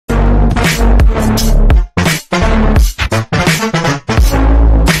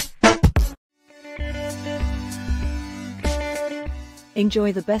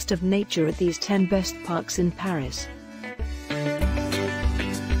Enjoy the best of nature at these 10 best parks in Paris.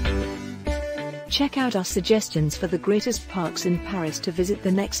 Check out our suggestions for the greatest parks in Paris to visit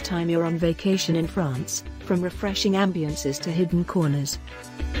the next time you're on vacation in France, from refreshing ambiances to hidden corners.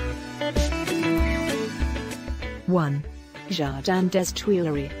 1. Jardin des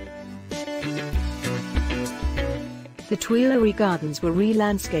Tuileries. The Tuileries Gardens were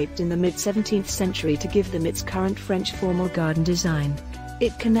re-landscaped in the mid-17th century to give them its current French formal garden design.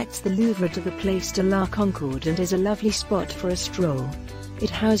 It connects the Louvre to the Place de la Concorde and is a lovely spot for a stroll.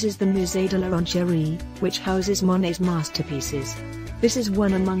 It houses the Musée de l'Orangerie, which houses Monet's masterpieces. This is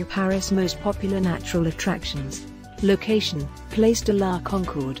one among Paris' most popular natural attractions. Location: Place de la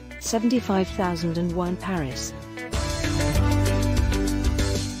Concorde, 75,001 Paris.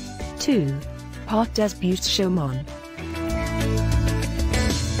 2. Parc des Buttes-Chaumont.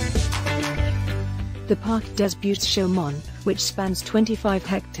 The Parc des Buttes-Chaumont, which spans 25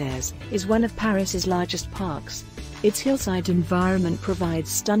 hectares, is one of Paris's largest parks. Its hillside environment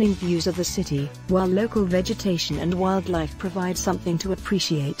provides stunning views of the city, while local vegetation and wildlife provide something to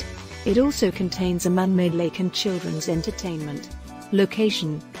appreciate. It also contains a man-made lake and children's entertainment.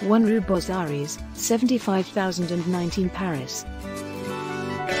 Location: 1 Rue Beaux-Arts, 75,019 Paris.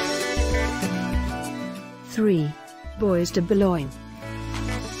 3. Bois de Boulogne.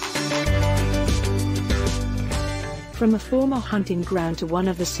 From a former hunting ground to one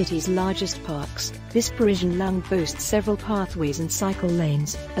of the city's largest parks, this Parisian lung boasts several pathways and cycle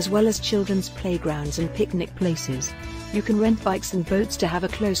lanes, as well as children's playgrounds and picnic places. You can rent bikes and boats to have a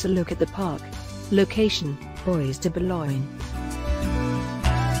closer look at the park. Location: Bois de Boulogne.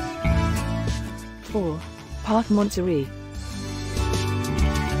 4. Parc Montsouris.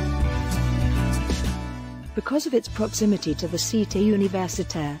 Because of its proximity to the Cité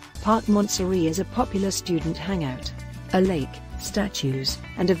Universitaire, Parc Montsouris is a popular student hangout. A lake, statues,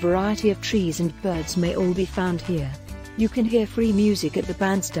 and a variety of trees and birds may all be found here. You can hear free music at the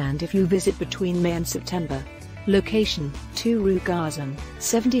bandstand if you visit between May and September. Location: 2 Rue Gazan,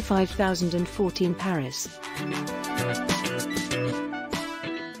 75,014 Paris.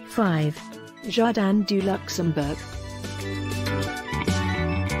 5. Jardin du Luxembourg.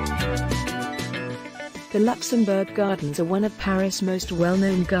 The Luxembourg Gardens are one of Paris' most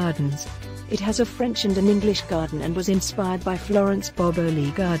well-known gardens. It has a French and an English garden and was inspired by Florence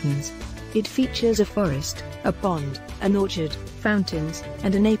Boboli Gardens. It features a forest, a pond, an orchard, fountains,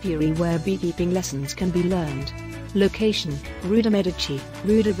 and an apiary where beekeeping lessons can be learned. Location: Rue de Medici,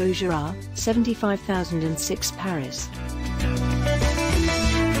 Rue de Vaugirard, 75,006 Paris.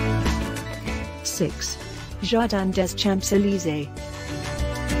 6. Jardin des Champs-Élysées.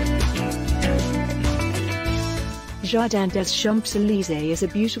 Jardin des Champs-Élysées is a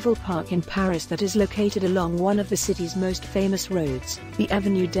beautiful park in Paris that is located along one of the city's most famous roads, the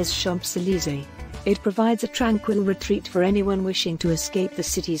Avenue des Champs-Élysées. It provides a tranquil retreat for anyone wishing to escape the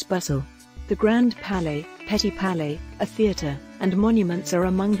city's bustle. The Grand Palais, Petit Palais, a theatre, and monuments are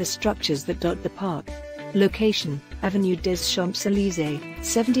among the structures that dot the park. Location: Avenue des Champs-Élysées,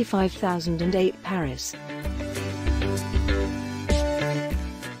 75,008 Paris.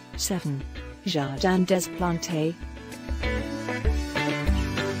 7. Jardin des Plantes.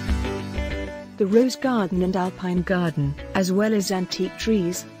 The Rose Garden and Alpine Garden, as well as antique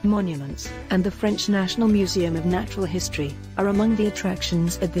trees, monuments, and the French National Museum of Natural History, are among the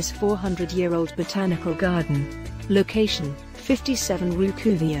attractions at this 400-year-old botanical garden. Location: 57 Rue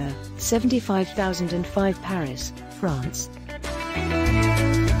Cuvier, 75,005 Paris, France.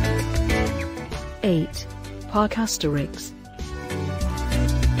 8. Parc Astérix.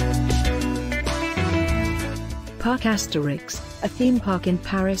 Parc Astérix, a theme park in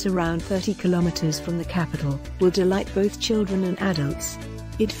Paris around 30 kilometers from the capital, will delight both children and adults.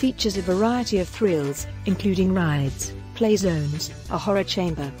 It features a variety of thrills, including rides, play zones, a horror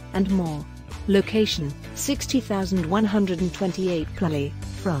chamber, and more. Location: 60,128 Calais,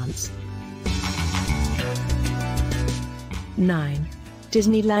 France. 9.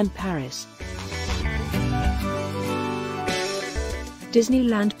 Disneyland Paris.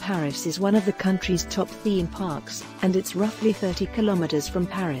 Disneyland Paris is one of the country's top theme parks, and it's roughly 30 kilometers from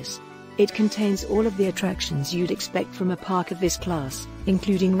Paris. It contains all of the attractions you'd expect from a park of this class,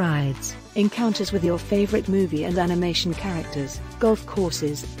 including rides, encounters with your favorite movie and animation characters, golf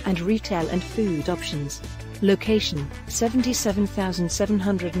courses, and retail and food options. Location: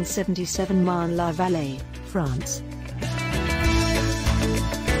 77,777 Marne-la-Vallée, France.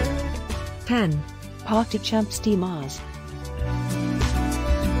 10. Parc des Champs-Élysées.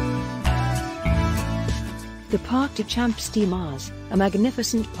 The Parc des Champs-Élysées, a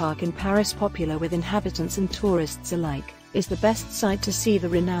magnificent park in Paris popular with inhabitants and tourists alike, is the best site to see the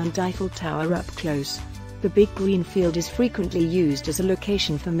renowned Eiffel Tower up close. The big green field is frequently used as a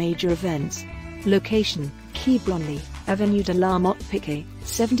location for major events. Location: Quai Branly, Avenue de la Motte Piquet,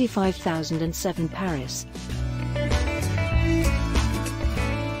 75,007 Paris.